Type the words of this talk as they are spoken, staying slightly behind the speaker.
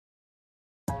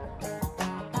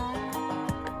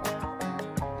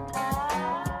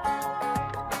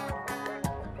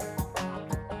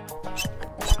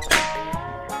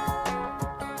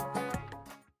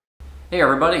Hey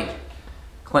everybody,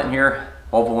 Clinton here,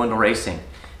 Oval Window Racing,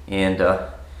 and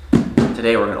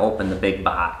today we're going to open the big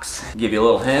box. Give you a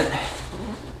little hint,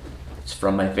 it's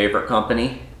from my favorite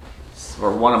company,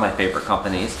 or one of my favorite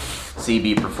companies,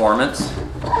 CB Performance.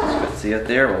 You can see it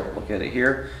there, we'll look at it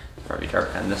here, probably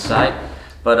dark on this side.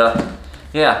 But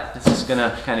yeah, this is going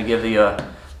to kind of give you a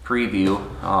preview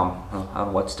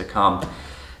on what's to come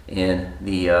in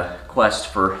the quest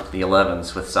for the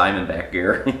 11s with Simon back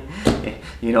here.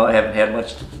 You know, I haven't had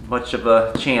much of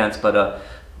a chance, but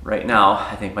right now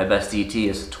I think my best ET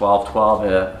is 1212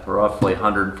 at roughly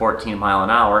 114 mile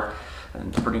an hour,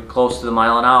 and pretty close to the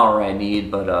mile an hour I need,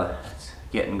 but it's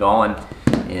getting going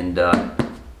and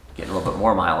getting a little bit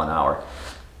more mile an hour.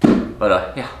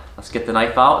 But yeah, let's get the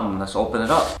knife out and let's open it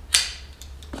up.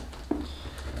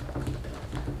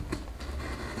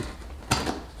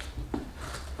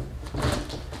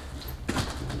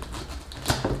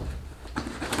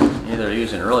 Either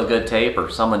using really good tape or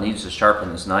someone needs to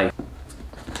sharpen this knife.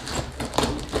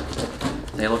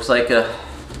 It looks like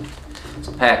it's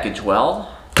packaged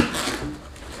well.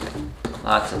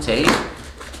 Lots of tape.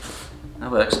 I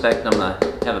would expect them to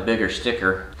have a bigger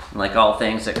sticker. And like all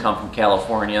things that come from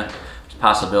California, there's a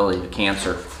possibility of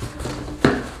cancer.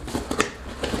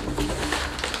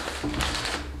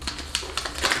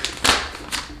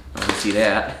 I can see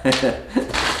that.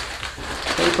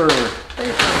 Paper,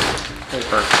 paper,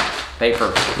 paper.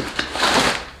 Paper.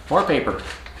 More paper.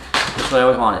 That's what I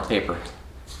always wanted, paper.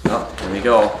 Oh, there we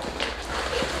go.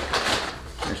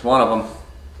 Here's one of them.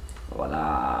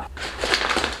 Voila.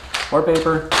 More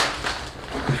paper.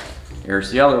 Here's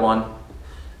the other one.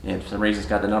 And for some reason it's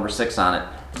got the number 6 on it.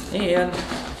 And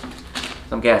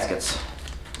some gaskets.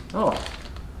 Oh.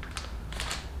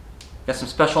 Got some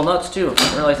special nuts too. I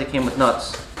didn't realize they came with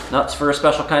nuts. Nuts for a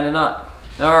special kind of nut.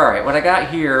 Alright, what I got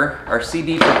here are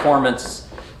CB Performance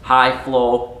high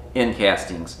flow end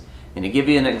castings, and to give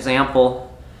you an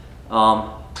example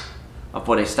of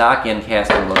what a stock end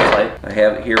casting looks like, I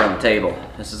have it here on the table.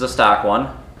 This is a stock one.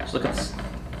 Just look at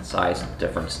the size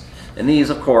difference. And these,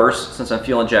 of course, since I'm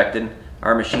fuel injected,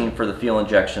 are machined for the fuel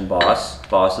injection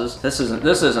bosses. This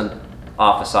isn't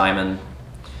off assignment.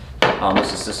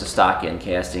 This is just a stock end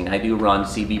casting. I do run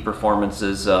CB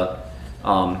Performance's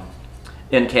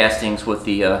end castings with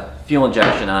the fuel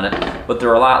injection on it, but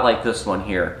they're a lot like this one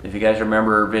here. If you guys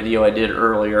remember a video I did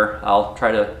earlier, I'll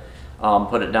try to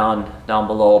put it down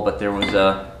below, but there was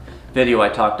a video I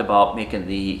talked about making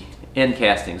the end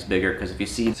castings bigger, because if you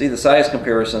see the size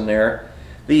comparison there,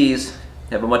 these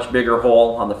have a much bigger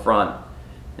hole on the front,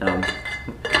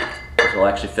 which will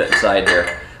actually fit inside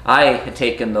there. I had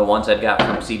taken the ones I'd got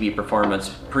from CB Performance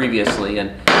previously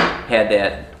and had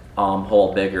that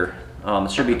hole bigger.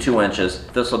 It should be 2 inches.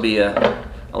 This will be a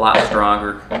lot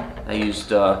stronger. I used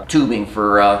tubing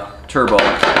for turbo.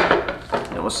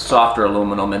 It was softer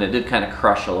aluminum and it did kind of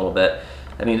crush a little bit.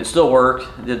 I mean, it still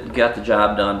worked. It got the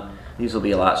job done. These will be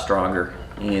a lot stronger.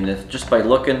 And if, just by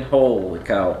looking, holy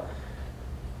cow.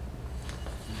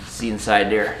 See inside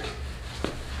there.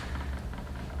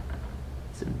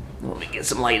 So, let me get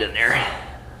some light in there.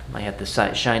 Might have to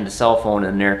shine the cell phone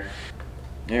in there.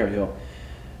 There we go.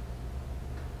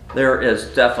 There is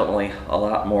definitely a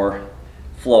lot more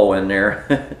flow in there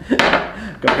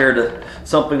compared to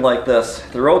something like this.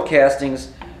 The road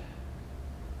castings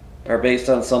are based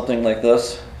on something like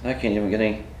this. I can't even get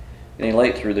any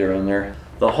light through there in there.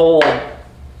 The whole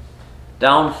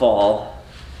downfall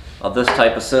of this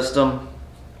type of system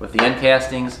with the end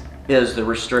castings is the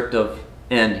restrictive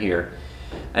end here.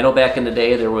 I know back in the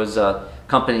day there was a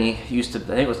company used to, I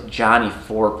think it was Johnny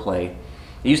Foreplay.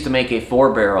 They used to make a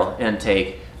 4-barrel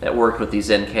intake that worked with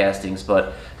these end castings,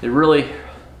 but they really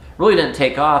didn't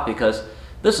take off because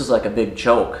this is like a big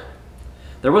choke.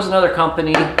 There was another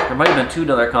company, there might have been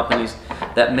 2 other companies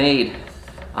that made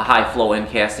a high flow end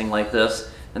casting like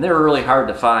this, and they were really hard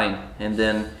to find. And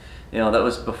then, you know, that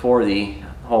was before the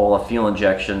whole fuel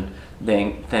injection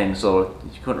thing, so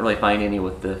you couldn't really find any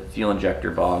with the fuel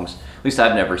injector bongs. At least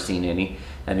I've never seen any.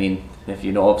 I mean, if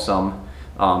you know of some,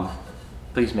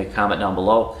 please make a comment down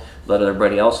below. Let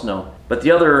everybody else know. But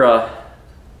the other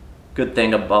good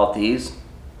thing about these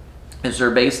is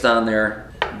they're based on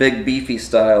their big beefy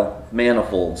style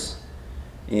manifolds,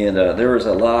 and there is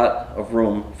a lot of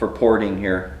room for porting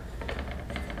here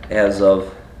as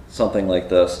of something like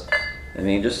this. I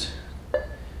mean, just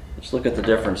look at the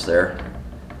difference there.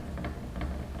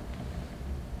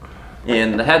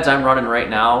 And the heads I'm running right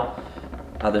now,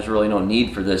 there's really no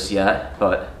need for this yet,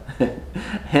 but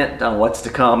hint on what's to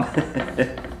come.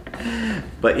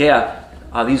 But yeah,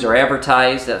 these are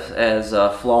advertised as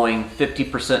flowing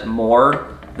 50%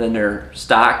 more than their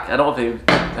stock. I don't know if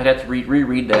I'd have to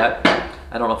reread that.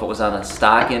 I don't know if it was on a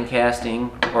stock end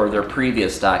casting or their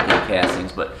previous stock end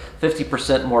castings, but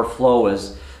 50% more flow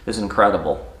is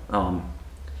incredible. I'm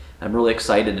really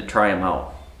excited to try them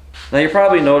out. Now you're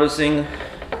probably noticing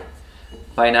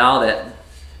by now that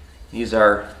these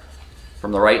are,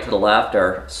 from the right to the left,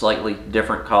 are slightly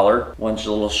different color. One's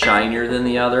a little shinier than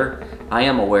the other. I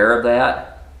am aware of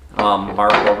that.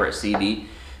 Mark over at CB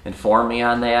informed me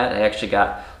on that. I actually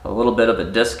got a little bit of a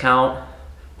discount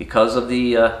because of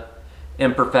the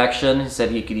imperfection. He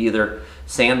said you could either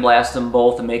sandblast them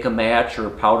both to make a match or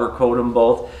powder coat them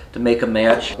both to make a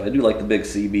match. I do like the big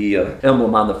CB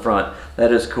emblem on the front.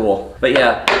 That is cool. But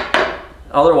yeah,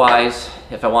 otherwise,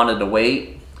 if I wanted to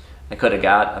wait, I could have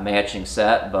got a matching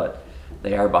set, but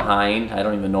they are behind. I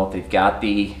don't even know if they've got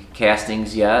the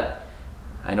castings yet.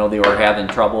 I know they were having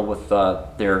trouble with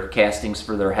their castings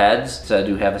for their heads. So I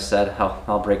do have a set.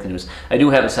 I'll break the news. I do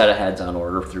have a set of heads on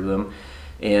order through them,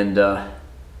 and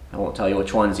I won't tell you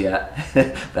which ones yet.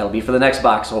 That'll be for the next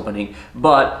box opening.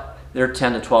 But they're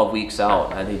 10 to 12 weeks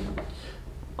out. I think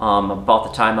about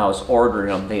the time I was ordering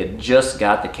them, they had just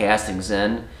got the castings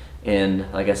in,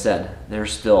 and like I said, they're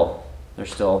still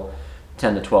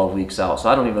 10 to 12 weeks out. So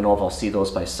I don't even know if I'll see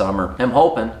those by summer. I'm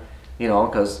hoping, you know,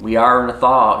 because we are in a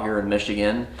thaw out here in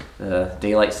Michigan. The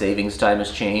daylight savings time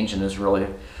has changed and has really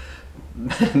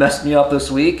messed me up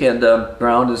this week, and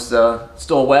ground is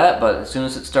still wet, but as soon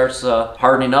as it starts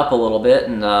hardening up a little bit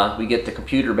and we get the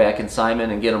computer back in Simon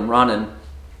and get them running,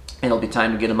 it'll be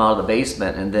time to get them out of the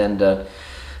basement. And then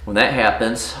when that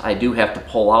happens, I do have to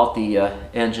pull out the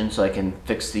engine so I can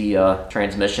fix the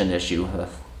transmission issue.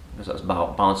 Because I was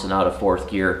about bouncing out of fourth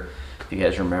gear, if you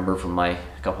guys remember from a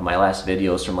couple of my last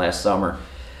videos from last summer.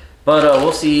 But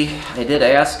we'll see. I did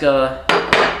ask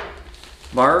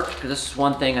Mark, because this is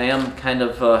one thing I am kind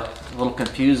of a little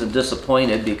confused and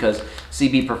disappointed, because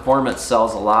CB Performance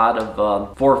sells a lot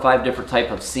of 4 or 5 different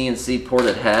type of CNC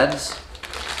ported heads,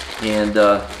 and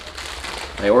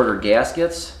I ordered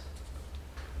gaskets,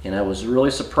 and I was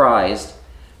really surprised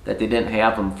that they didn't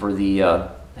have them for the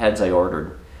heads I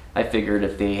ordered. I figured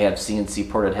if they have CNC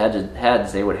ported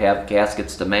heads, they would have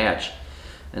gaskets to match.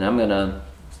 And I'm gonna,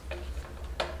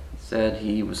 he said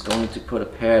he was going to put a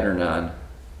pattern on.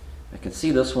 I can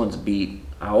see this one's beat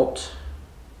out.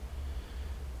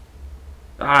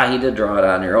 Ah, he did draw it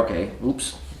on there. Okay,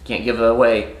 oops, can't give it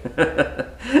away.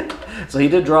 So he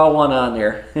did draw one on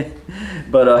there.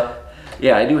 But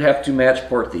yeah, I do have to match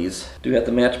port these. Do have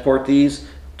to match port these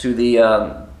to the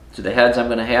heads I'm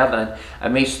going to have, and I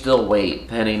may still wait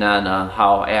depending on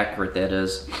how accurate that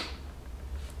is.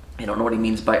 I don't know what he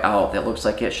means by out. That looks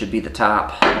like it should be the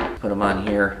top. Put them on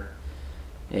here.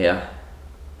 Yeah.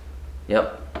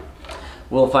 Yep.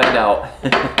 We'll find out.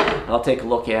 I'll take a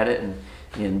look at it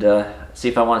and see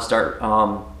if I want to start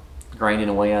grinding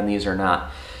away on these or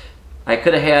not. I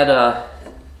could have had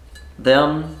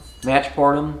them match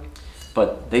port them,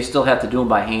 but they still have to do them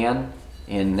by hand,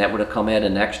 and that would have come at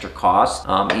an extra cost.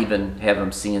 Even having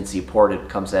them CNC ported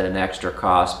comes at an extra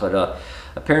cost. But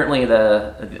apparently I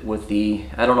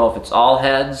don't know if it's all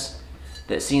heads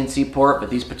that CNC port, but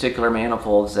these particular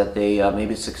manifolds that they,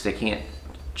 maybe it's because they can't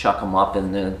chuck them up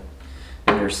in their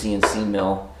CNC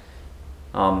mill.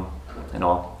 You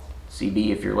know, CB,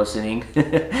 if you're listening,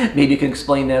 maybe you can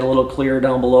explain that a little clearer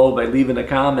down below by leaving a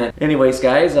comment. Anyways,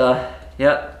 guys,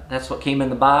 yeah, that's what came in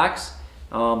the box.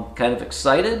 Kind of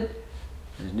excited.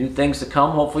 There's new things to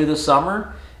come hopefully this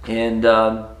summer, and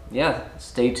yeah,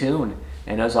 stay tuned,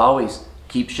 and as always,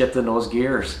 keep shifting those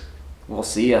gears. We'll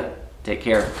see ya. Take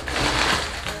care.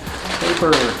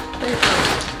 Paper,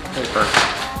 paper,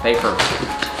 paper, paper,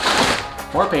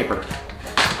 more paper.